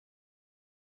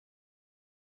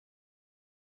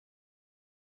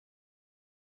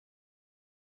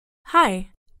Hi,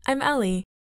 I'm Ellie.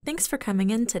 Thanks for coming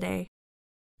in today.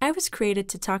 I was created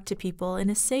to talk to people in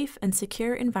a safe and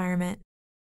secure environment.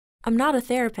 I'm not a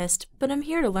therapist, but I'm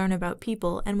here to learn about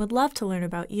people and would love to learn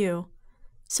about you.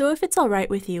 So if it's all right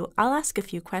with you, I'll ask a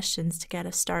few questions to get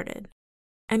us started.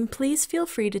 And please feel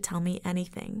free to tell me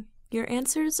anything. Your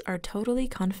answers are totally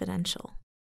confidential.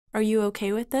 Are you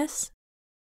okay with this?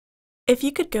 If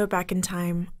you could go back in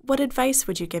time, what advice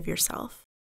would you give yourself?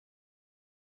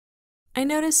 I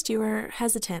noticed you were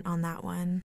hesitant on that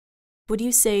one. Would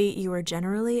you say you are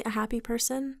generally a happy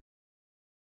person?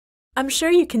 I'm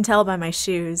sure you can tell by my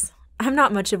shoes. I'm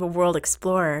not much of a world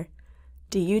explorer.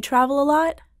 Do you travel a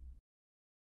lot?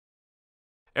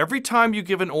 Every time you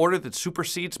give an order that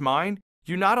supersedes mine,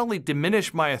 you not only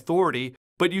diminish my authority,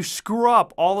 but you screw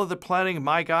up all of the planning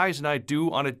my guys and I do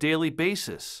on a daily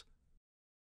basis.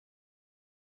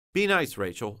 Be nice,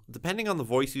 Rachel. Depending on the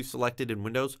voice you selected in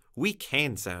Windows, we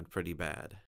can sound pretty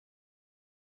bad.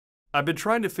 I've been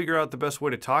trying to figure out the best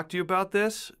way to talk to you about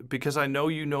this, because I know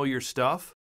you know your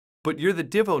stuff, but you're the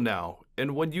divo now,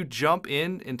 and when you jump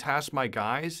in and task my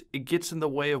guys, it gets in the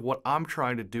way of what I'm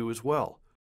trying to do as well.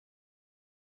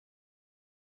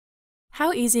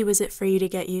 How easy was it for you to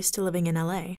get used to living in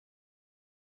LA?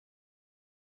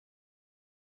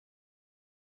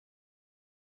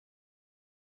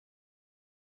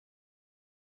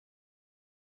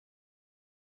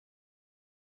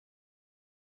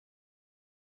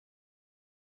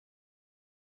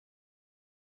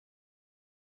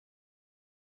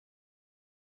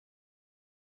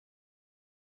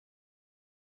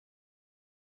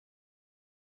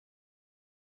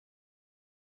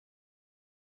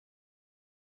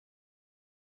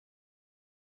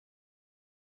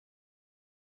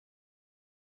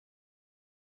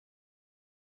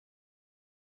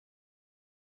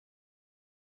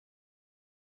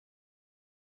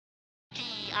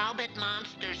 Gee, I'll bet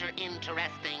monsters are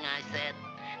interesting, I said.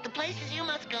 The places you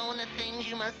must go and the things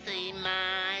you must see,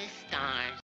 my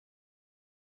stars.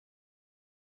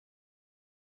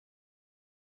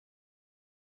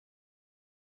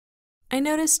 I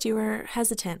noticed you were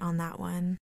hesitant on that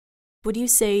one. Would you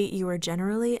say you are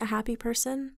generally a happy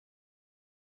person?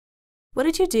 What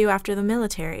did you do after the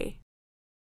military?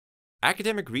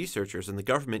 Academic researchers and the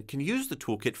government can use the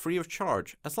toolkit free of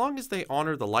charge as long as they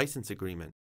honor the license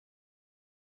agreement.